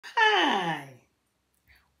Hi,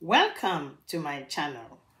 welcome to my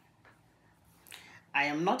channel. I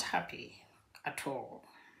am not happy at all,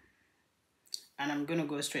 and I'm going to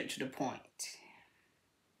go straight to the point.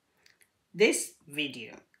 This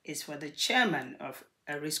video is for the chairman of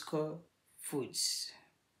Erisco Foods.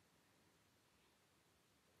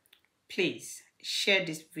 Please share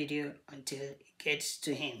this video until it gets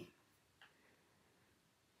to him.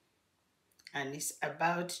 And it's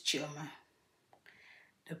about Chioma,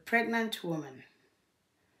 the pregnant woman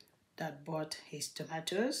that bought his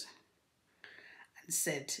tomatoes and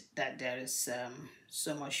said that there is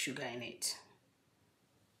so much sugar in it.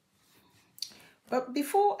 But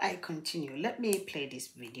before I continue, let me play this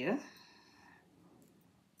video.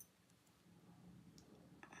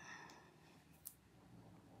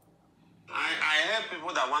 I help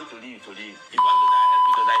people that want to live. If you want to die, I help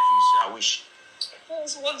you to die. I wish. I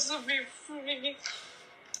just want to be free.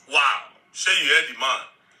 Wow. Say you heard the man.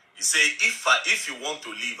 He say, if you want to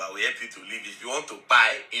live, I will help you to live. If you want to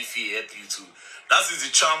buy, if he help you to. That is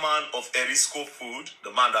the chairman of Erisco Food,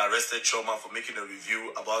 the man that arrested Chioma for making a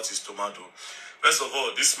review about his tomato. First of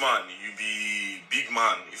all, this man, you be big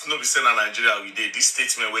man. If not be sent to Nigeria, we did this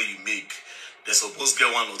statement where you make, they're supposed to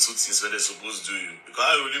get one or two things where they're supposed to do you. Because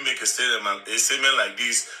I really make a statement like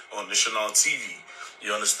this on national TV.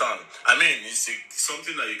 You understand? I mean, it's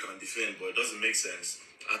something that you can defend, but it doesn't make sense.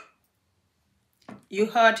 You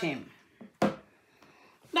heard him.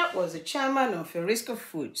 That was the chairman of Erisco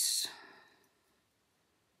Foods.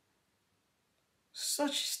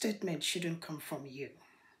 Such statement shouldn't come from you.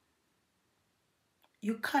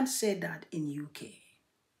 You can't say that in UK.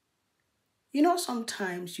 You know,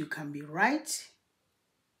 sometimes you can be right,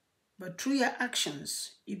 but through your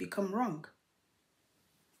actions, you become wrong.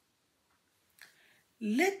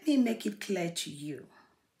 Let me make it clear to you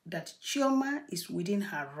that Chioma is within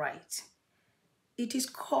her right. It is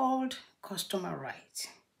called customer right.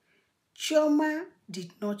 Chioma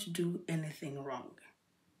did not do anything wrong.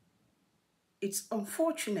 It's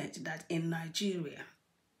unfortunate that in Nigeria,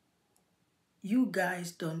 you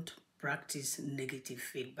guys don't practice negative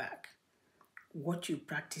feedback. What you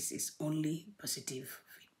practice is only positive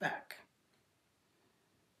feedback.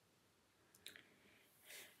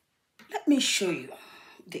 Let me show you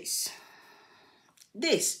this.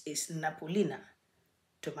 This is Napolina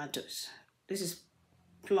tomatoes. This is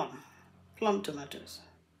plum tomatoes.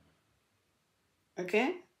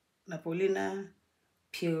 Okay? Napolina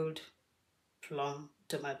peeled plum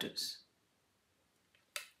tomatoes.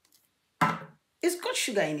 It's got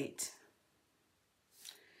sugar in it.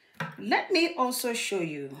 Let me also show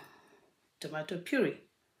you tomato puree.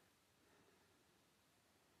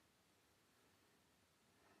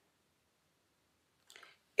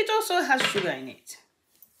 It also has sugar in it.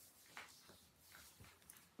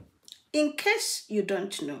 In case you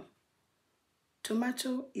don't know,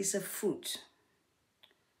 tomato is a fruit.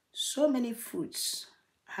 So many fruits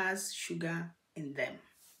has sugar in them.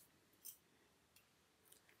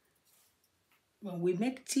 When we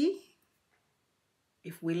make tea,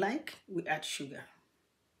 if we like, we add sugar.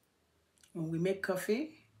 When we make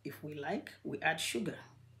coffee, if we like, we add sugar.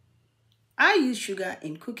 I use sugar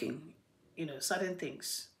in cooking, certain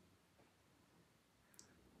things.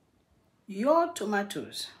 Your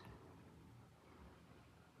tomatoes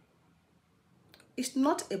is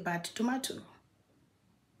not a bad tomato.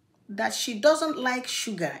 That she doesn't like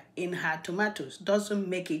sugar in her tomatoes doesn't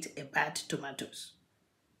make it a bad tomatoes.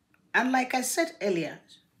 And like I said earlier,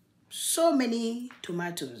 so many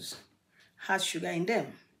tomatoes has sugar in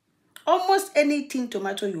them. Almost anything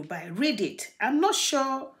tomato you buy, read it. I'm not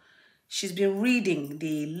sure she's been reading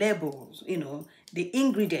the labels, the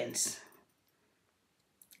ingredients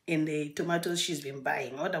in the tomatoes she's been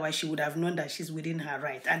buying. Otherwise, she would have known that she's within her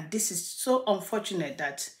right. And this is so unfortunate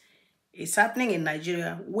that it's happening in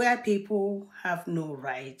Nigeria where people have no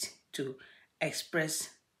right to express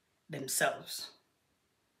themselves.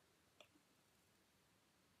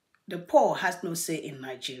 The poor has no say in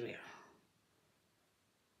Nigeria.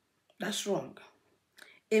 That's wrong.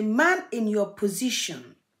 A man in your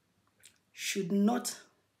position should not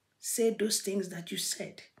say those things that you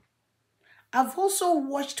said. I've also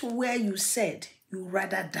watched where you said you'd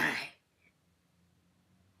rather die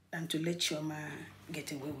than to let Chioma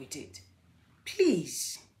get away with it.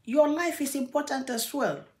 Please, your life is important as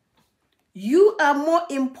well. You are more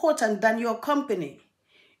important than your company.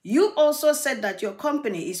 You also said that your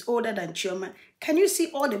company is older than Chioma. Can you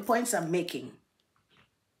see all the points I'm making?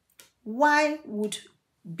 Why would,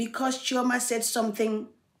 because Chioma said something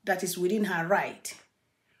that is within her right,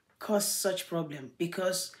 cause such problem?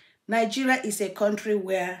 Because Nigeria is a country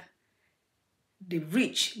where the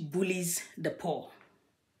rich bullies the poor.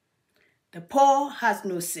 The poor has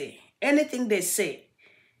no say. Anything they say,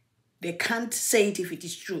 they can't say it if it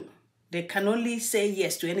is true. They can only say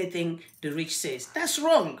yes to anything the rich says. That's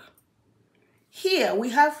wrong. Here we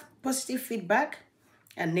have positive feedback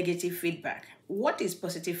and negative feedback. What is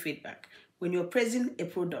positive feedback? When you're praising a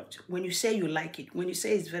product, when you say you like it, when you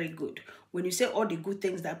say it's very good, when you say all the good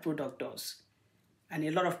things that product does, and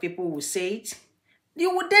a lot of people will say it,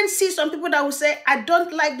 you would then see some people that will say, I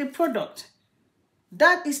don't like the product.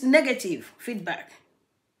 That is negative feedback.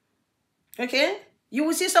 Okay? You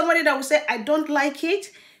will see somebody that will say, I don't like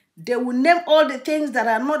it. They will name all the things that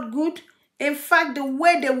are not good. In fact, the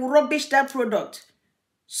way they will rubbish that product,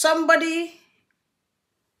 somebody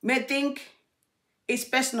may think it's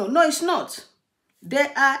personal. No, it's not. They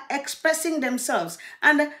are expressing themselves.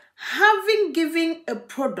 And having given a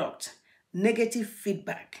product negative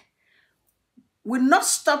feedback will not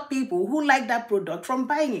stop people who like that product from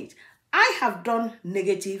buying it. I have done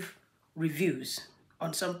negative reviews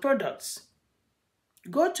on some products.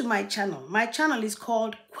 Go to my channel. My channel is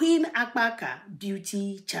called Queen Akbaka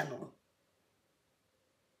Beauty Channel.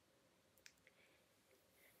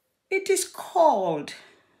 It is called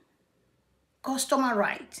customer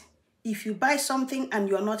right. If you buy something and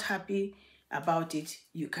you're not happy about it,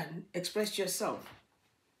 you can express yourself.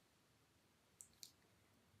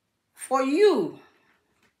 For you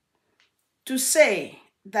to say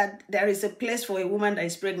that there is a place for a woman that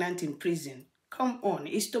is pregnant in prison, come on,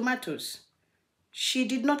 it's tomatoes. She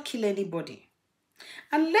did not kill anybody.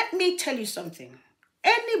 And let me tell you something.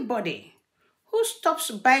 Anybody who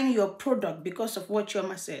stops buying your product because of what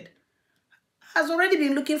Chioma said has already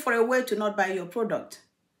been looking for a way to not buy your product.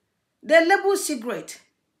 They label cigarette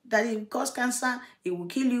that it will cause cancer, it will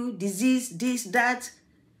kill you, disease, this, that.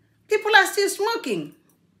 People are still smoking.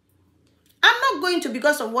 I'm not going to,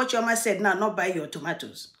 because of what Chioma said now, not buy your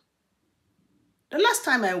tomatoes. The last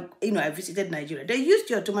time I visited Nigeria, they used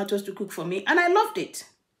your tomatoes to cook for me and I loved it.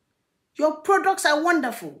 Your products are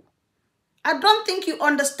wonderful. I don't think you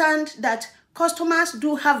understand that customers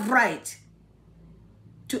do have right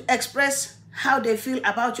to express how they feel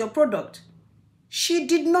about your product. She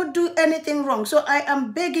did not do anything wrong. So I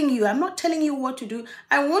am begging you. I'm not telling you what to do.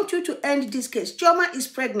 I want you to end this case. Chioma is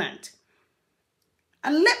pregnant.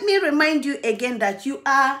 And let me remind you again that you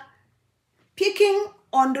are picking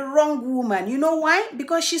on the wrong woman. You know why?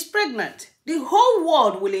 Because she's pregnant. The whole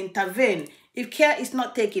world will intervene if care is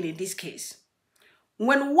not taken in this case.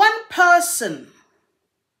 When one person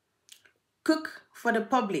cook for the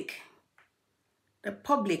public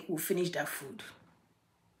will finish their food.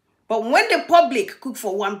 But when the public cook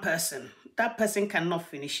for one person, that person cannot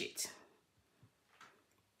finish it.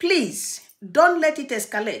 Please, don't let it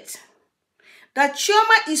escalate. That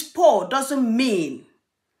Chioma is poor doesn't mean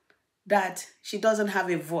that she doesn't have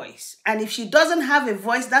a voice. And if she doesn't have a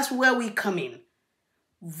voice, that's where we come in.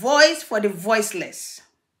 Voice for the voiceless.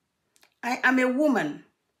 I am a woman.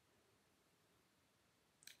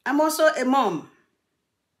 I'm also a mom.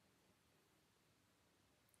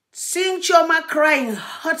 Seeing Chioma crying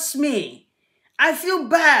hurts me. I feel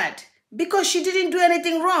bad because she didn't do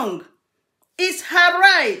anything wrong. It's her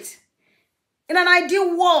right. In an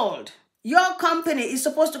ideal world, your company is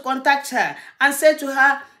supposed to contact her and say to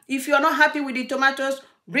her, if you're not happy with the tomatoes,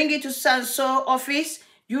 bring it to so-and-so office.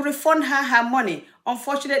 You refund her money.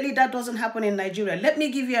 Unfortunately, that doesn't happen in Nigeria. Let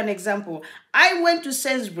me give you an example. I went to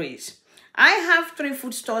Sainsbury's. I have 3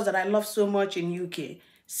 food stores that I love so much in UK.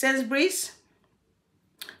 Sainsbury's,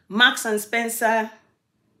 Marks and Spencer,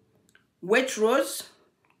 Waitrose.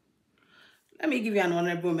 Let me give you an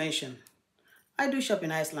honorable mention. I do shop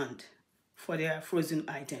in Iceland for their frozen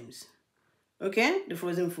items. Okay? The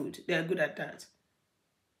frozen food. They are good at that.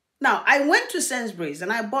 Now, I went to Sainsbury's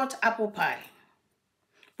and I bought apple pie.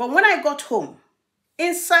 But when I got home,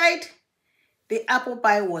 inside the apple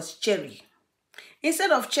pie was cherry.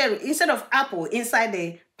 Instead of apple inside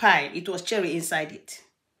the pie, it was cherry inside it.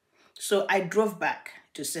 So I drove back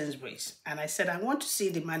to Sainsbury's and I said, I want to see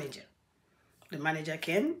the manager. The manager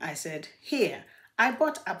came. I said, here, I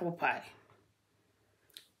bought apple pie.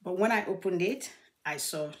 But when I opened it, I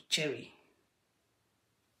saw cherry.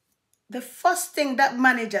 The first thing that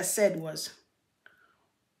manager said was,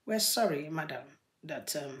 we're sorry, madam,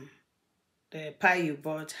 that the pie you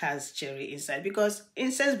bought has cherry inside. Because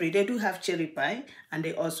in Sainsbury, they do have cherry pie and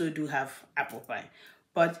they also do have apple pie.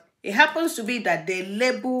 But it happens to be that they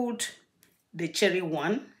labeled the cherry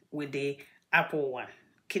one with the apple one.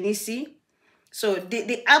 Can you see? So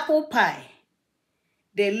the apple pie,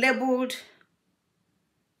 they labeled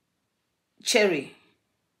cherry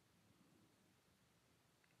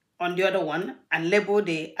on the other one and labeled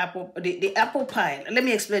the apple pie. Let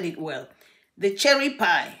me explain it well. The cherry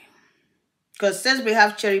pie because Sainsbury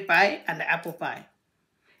have cherry pie and apple pie.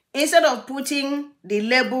 Instead of putting the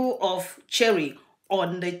label of cherry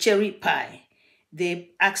on the cherry pie,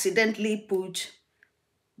 they accidentally put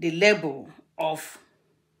the label of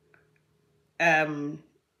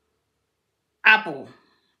apple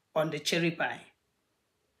on the cherry pie.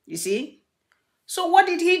 You see? So what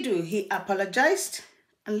did he do? He apologized.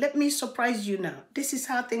 And let me surprise you now. This is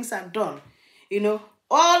how things are done. You know,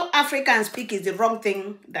 all Africans pick is the wrong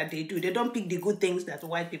thing that they do. They don't pick the good things that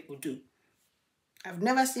white people do. I've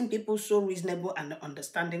never seen people so reasonable and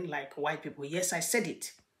understanding like white people. Yes, I said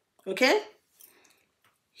it. Okay?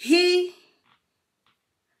 He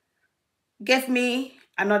gave me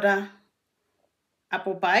another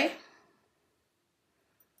apple pie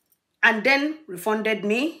and then refunded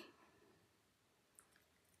me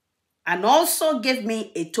and also gave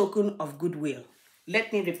me a token of goodwill.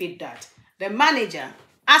 Let me repeat that. The manager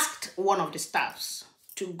asked one of the staffs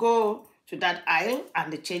to go to that aisle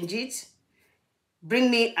and change it, bring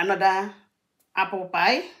me another apple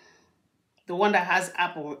pie, the one that has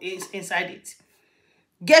apple inside it,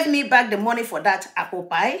 gave me back the money for that apple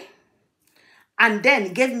pie, and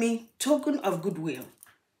then gave me token of goodwill.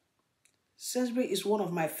 Sainsbury is one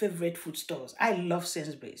of my favorite food stores. I love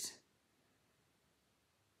Sainsbury's.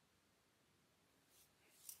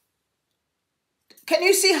 Can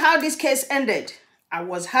you see how this case ended? I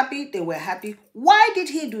was happy, they were happy. Why did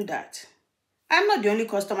he do that? I'm not the only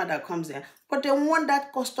customer that comes there, but they want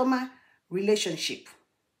that customer relationship.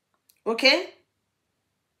 Okay?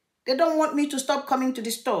 They don't want me to stop coming to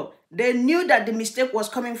the store. They knew that the mistake was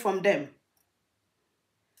coming from them.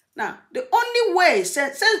 Now, the only way,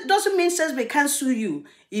 doesn't mean Sainsbury can't sue you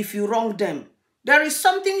if you wrong them. There is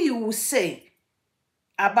something you will say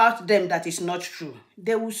about them that is not true.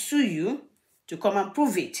 They will sue you to come and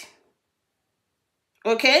prove it.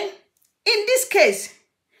 Okay? In this case,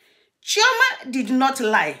 Chioma did not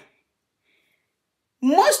lie.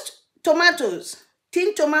 Most tomatoes,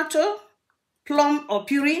 tin tomato, plum or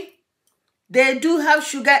puree, they do have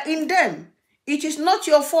sugar in them. It is not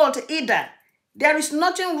your fault either. There is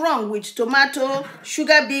nothing wrong with tomato,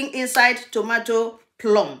 sugar being inside tomato,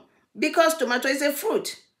 plum, because tomato is a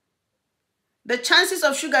fruit. The chances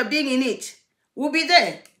of sugar being in it will be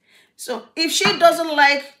there. So if she doesn't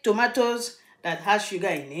like tomatoes that has sugar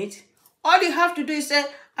in it, all you have to do is say,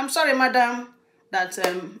 I'm sorry, madam, that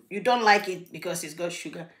you don't like it because it's got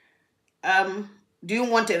sugar. Do you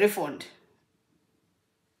want a refund?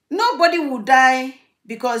 Nobody will die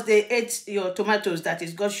because they ate your tomatoes that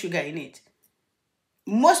is got sugar in it.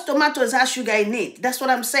 Most tomatoes have sugar in it. That's what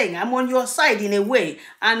I'm saying. I'm on your side in a way.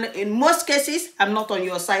 And in most cases, I'm not on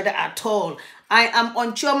your side at all. I am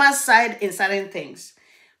on Chioma's side in certain things.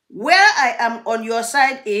 Where I am on your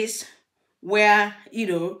side is where,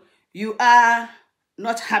 you are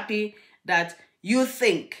not happy that you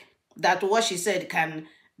think that what she said can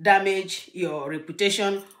damage your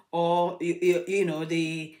reputation or,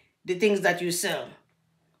 the things that you sell.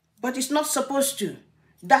 But it's not supposed to.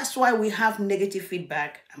 That's why we have negative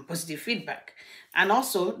feedback and positive feedback. And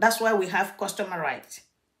also, that's why we have customer rights.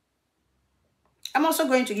 I'm also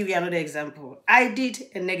going to give you another example. I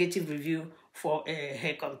did a negative review for a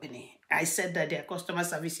hair company. I said that their customer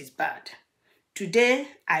service is bad. Today,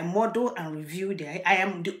 I model and review their hair. I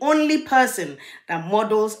am the only person that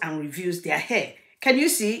models and reviews their hair. Can you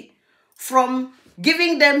see? From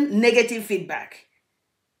giving them negative feedback,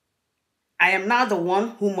 I am now the one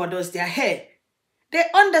who models their hair. They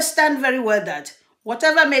understand very well that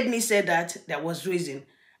whatever made me say that, there was reason.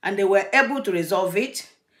 And they were able to resolve it.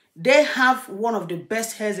 They have one of the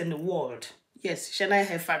best hairs in the world. Yes, Shana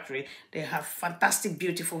Hair Factory. They have fantastic,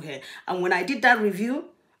 beautiful hair. And when I did that review,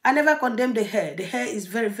 I never condemned the hair. The hair is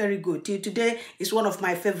very, very good. Till today, it's one of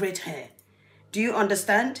my favorite hair. Do you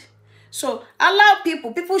understand? So allow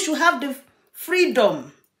people should have the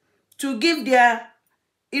freedom to give their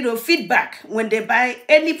feedback when they buy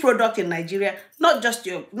any product in Nigeria, not just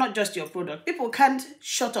your product. People can't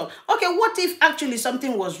shut up. Okay, what if actually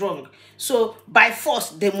something was wrong? So by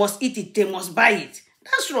force, they must eat it, they must buy it.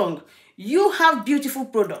 That's wrong. You have beautiful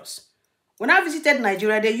products. When I visited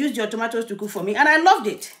Nigeria, they used your tomatoes to cook for me and I loved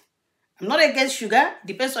it. I'm not against sugar,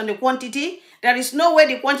 depends on the quantity. There is no way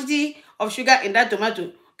the quantity of sugar in that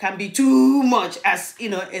tomato can be too much as,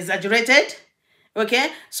 exaggerated.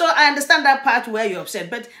 Okay, so I understand that part where you're upset,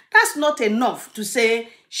 but that's not enough to say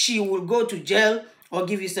she will go to jail or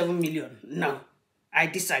give you 7 million. No, I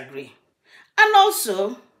disagree. And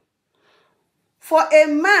also, for a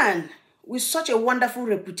man with such a wonderful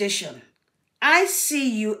reputation, I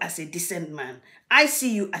see you as a decent man. I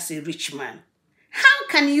see you as a rich man. How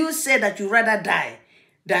can you say that you'd rather die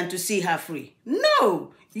than to see her free.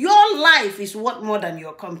 No, your life is worth more than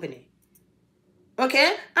your company.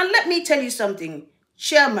 Okay? And let me tell you something.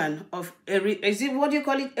 Chairman of, is it, what do you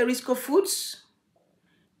call it? Erisco Foods?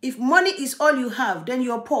 If money is all you have, then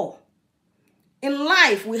you're poor. In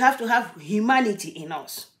life, we have to have humanity in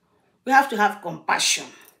us. We have to have compassion.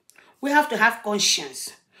 We have to have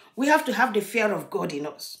conscience. We have to have the fear of God in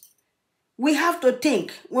us. We have to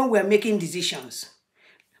think when we're making decisions.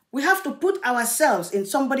 We have to put ourselves in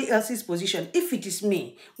somebody else's position. If it is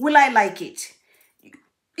me, will I like it?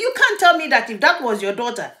 You can't tell me that if that was your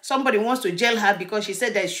daughter, somebody wants to jail her because she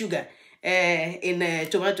said there's sugar in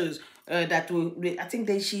tomatoes. That will, I think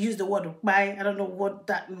she used the word buy. I don't know what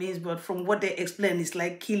that means, but from what they explain, it's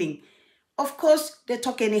like killing. Of course, they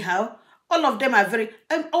talk anyhow. All of them are very,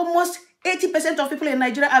 almost 80% of people in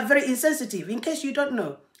Nigeria are very insensitive, in case you don't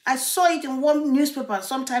know. I saw it in one newspaper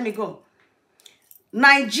some time ago.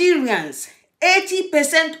 Nigerians,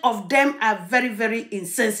 80% of them are very, very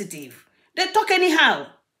insensitive. They talk anyhow.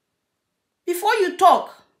 Before you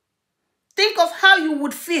talk, think of how you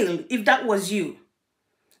would feel if that was you.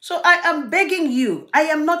 So I am begging you. I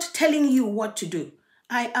am not telling you what to do.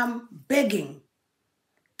 I am begging.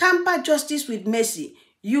 Tamper justice with mercy.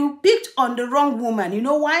 You picked on the wrong woman. You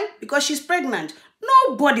know why? Because she's pregnant.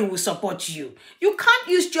 Nobody will support you. You can't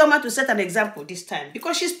use Chioma to set an example this time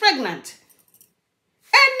because she's pregnant.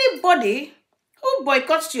 Anybody who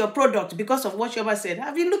boycotts your product because of what Chioma said,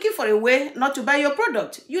 have you looking for a way not to buy your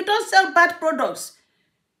product? You don't sell bad products.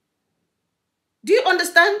 Do you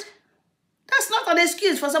understand? That's not an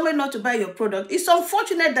excuse for somebody not to buy your product. It's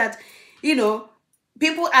unfortunate that, you know,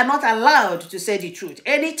 people are not allowed to say the truth.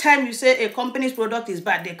 Anytime you say a company's product is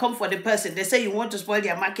bad, they come for the person. They say you want to spoil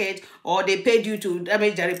their market or they paid you to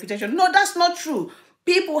damage their reputation. No, that's not true.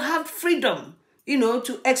 People have freedom, you know,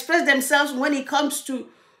 to express themselves when it comes to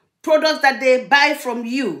products that they buy from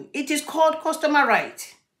you. It is called customer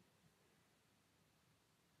right.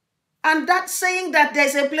 And that's saying that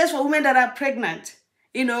there's a place for women that are pregnant.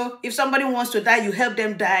 You know, if somebody wants to die, you help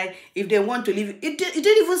them die. If they want to leave, it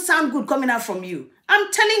didn't even sound good coming out from you.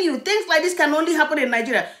 I'm telling you, things like this can only happen in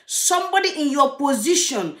Nigeria. Somebody in your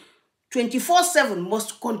position 24/7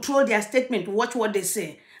 must control their statement, watch what they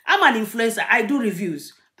say. I'm an influencer. I do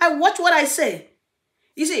reviews. I watch what I say.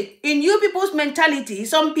 You see, in you people's mentality,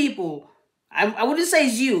 some people, I wouldn't say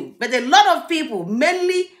it's you, but a lot of people,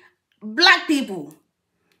 mainly black people,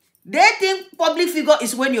 they think public figure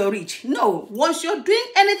is when you're rich. No, once you're doing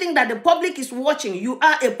anything that the public is watching, you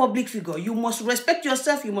are a public figure. You must respect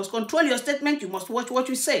yourself. You must control your statement. You must watch what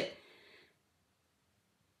you say.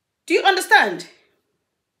 Do you understand?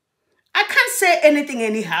 I can't say anything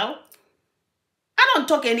anyhow. I don't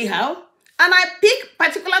talk anyhow. And I pick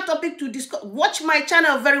particular topic to discuss. Watch my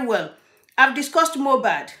channel very well. I've discussed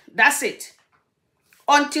Mohbad. That's it.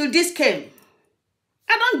 Until this came.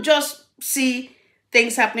 I don't just see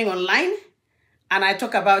things happening online and I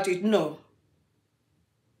talk about it. No.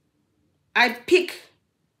 I pick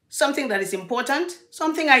something that is important,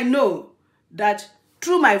 something I know that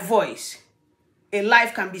through my voice, a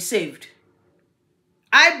life can be saved.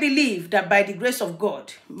 I believe that by the grace of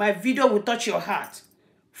God, my video will touch your heart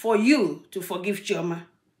for you to forgive Chioma.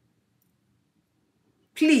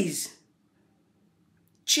 Please.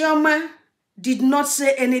 Chioma did not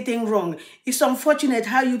say anything wrong. It's unfortunate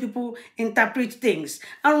how you people interpret things.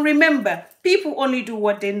 And remember, people only do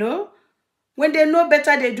what they know. When they know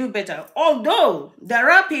better, they do better. Although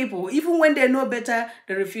there are people, even when they know better,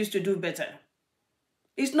 they refuse to do better.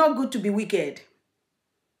 It's not good to be wicked.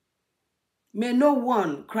 May no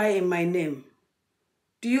one cry in my name.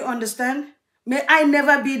 Do you understand? May I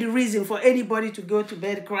never be the reason for anybody to go to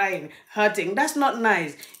bed crying, hurting. That's not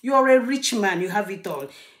nice. You're a rich man. You have it all.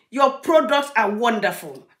 Your products are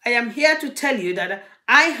wonderful. I am here to tell you that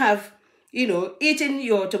I have, you know, eaten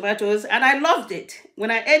your tomatoes and I loved it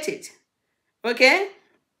when I ate it. Okay?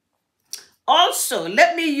 Also,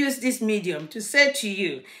 let me use this medium to say to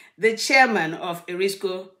you, the chairman of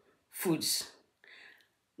Erisco Foods,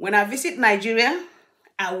 when I visit Nigeria,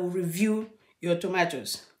 I will review your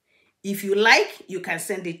tomatoes. If you like, you can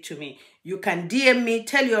send it to me. You can DM me,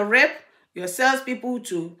 tell your rep, your salespeople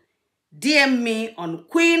to DM me on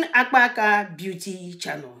Queen Akbaka Beauty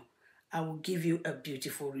channel. I will give you a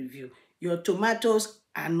beautiful review. Your tomatoes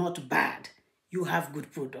are not bad. You have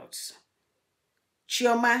good products.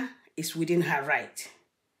 Chioma is within her right.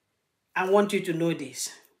 I want you to know this.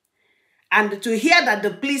 And to hear that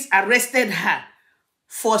the police arrested her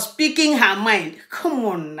for speaking her mind. Come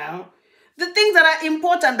on now. The things that are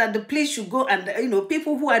important that the police should go and, you know,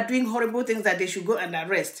 people who are doing horrible things that they should go and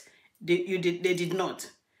arrest, they did not.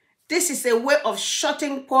 This is a way of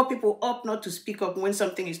shutting poor people up not to speak up when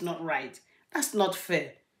something is not right. That's not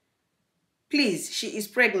fair. Please, she is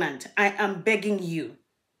pregnant. I am begging you.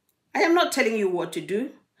 I am not telling you what to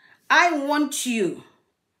do. I want you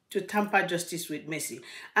to tamper justice with mercy.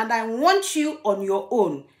 And I want you on your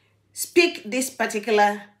own. Speak these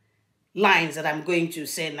particular lines that I'm going to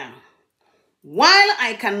say now. While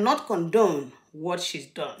I cannot condone what she's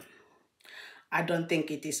done, I don't think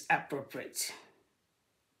it is appropriate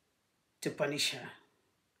to punish her.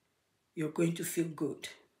 You're going to feel good.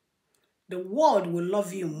 The world will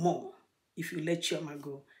love you more if you let Chioma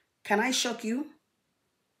go. Can I shock you?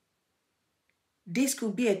 This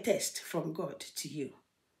could be a test from God to you.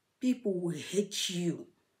 People will hate you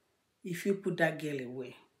if you put that girl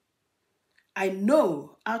away. I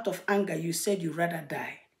know out of anger you said you'd rather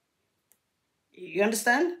die. You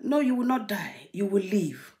understand? No, you will not die. You will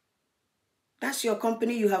leave. That's your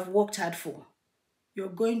company you have worked hard for. You're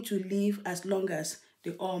going to live as long as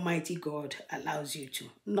the Almighty God allows you to.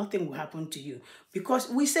 Nothing will happen to you. Because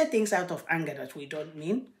we say things out of anger that we don't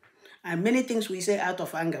mean. And many things we say out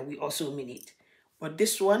of anger, we also mean it. But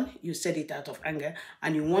this one, you said it out of anger.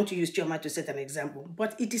 And you want to use Chioma to set an example.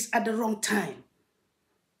 But it is at the wrong time.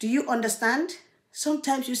 Do you understand?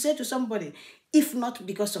 Sometimes you say to somebody, if not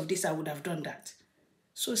because of this, I would have done that.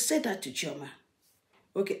 So say that to Chioma.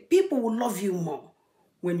 Okay, people will love you more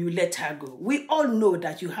when you let her go. We all know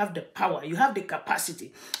that you have the power, you have the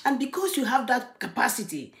capacity. And because you have that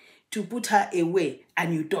capacity to put her away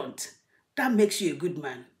and you don't, that makes you a good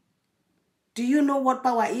man. Do you know what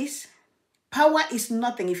power is? Power is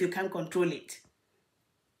nothing if you can't control it.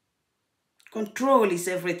 Control is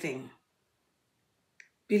everything.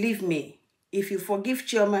 Believe me, if you forgive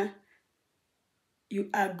Chioma, you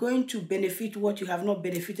are going to benefit what you have not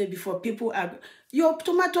benefited before. Your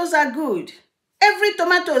tomatoes are good. Every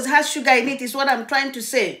tomato has sugar in it is what I'm trying to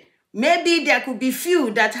say. Maybe there could be few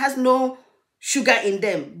that has no sugar in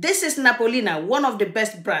them. This is Napolina, one of the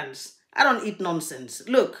best brands. I don't eat nonsense.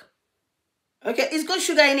 Look. Okay, it's got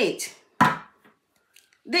sugar in it.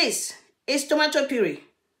 This is tomato puree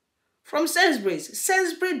from Sainsbury's.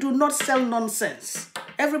 Sainsbury's do not sell nonsense.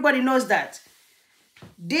 Everybody knows that.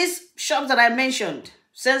 These shops that I mentioned,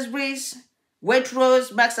 Sainsbury's,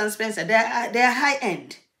 Waitrose, Marks and Spencer, they are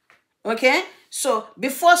high-end. Okay? So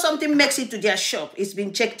before something makes it to their shop, it's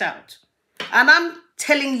been checked out. And I'm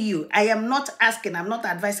telling you, I am not asking, I'm not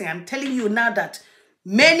advising, I'm telling you now that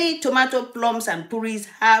many tomato plums and purees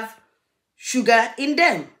have sugar in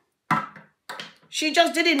them. She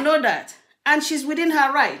just didn't know that. And she's within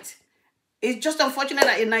her right. It's just unfortunate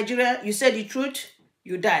that in Nigeria, you say the truth,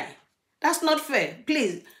 you die. That's not fair.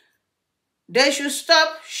 Please, they should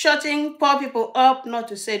stop shutting poor people up not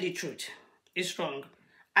to say the truth. It's wrong.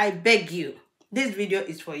 I beg you. This video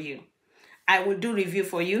is for you. I will do review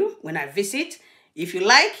for you when I visit. If you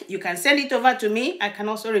like, you can send it over to me. I can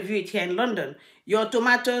also review it here in London. Your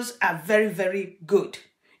tomatoes are very, very good.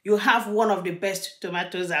 You have one of the best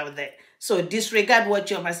tomatoes out there. So disregard what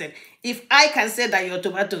Chioma said. If I can say that your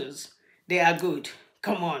tomatoes, they are good,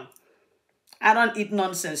 come on. I don't eat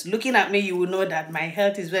nonsense. Looking at me, you will know that my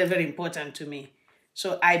health is very, very important to me.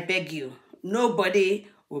 So I beg you, nobody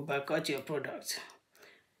will boycott your product.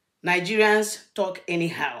 Nigerians talk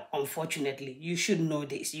anyhow, unfortunately. You should know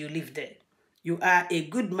this. You live there. You are a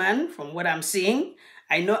good man from what I'm seeing.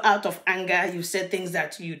 I know out of anger, you said things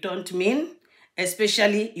that you don't mean.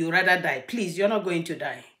 Especially, you rather die. Please, you're not going to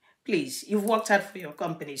die. Please, you've worked hard for your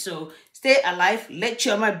company. So stay alive. Let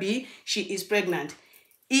Chioma be. She is pregnant.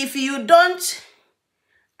 If you don't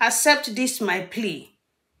accept this, my plea,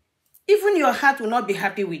 even your heart will not be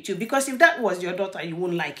happy with you. Because if that was your daughter, you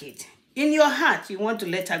won't like it. In your heart, you want to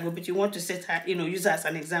let her go, but you want to set her, use her as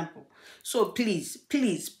an example. So please,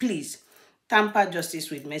 please, please, tamper justice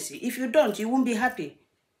with mercy. If you don't, you won't be happy.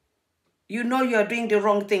 You know you're doing the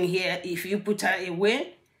wrong thing here if you put her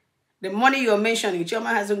away. The money you're mentioning, Chioma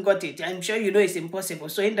hasn't got it. I'm sure you know it's impossible.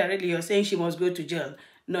 So indirectly, you're saying she must go to jail.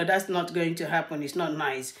 No, that's not going to happen. It's not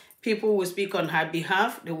nice. People will speak on her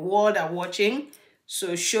behalf. The world are watching.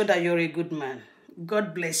 So show that you're a good man.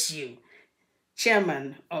 God bless you.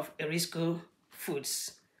 Chairman of Erisco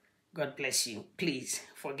Foods. God bless you. Please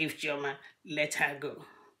forgive Chioma. Let her go.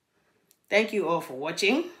 Thank you all for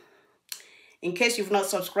watching. In case you've not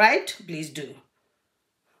subscribed, please do.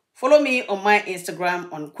 Follow me on my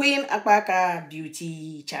Instagram on Queen Akpaka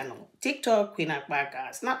Beauty channel. TikTok, Queen Akpaka.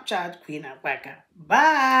 Snapchat, Queen Akpaka.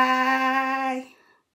 Bye.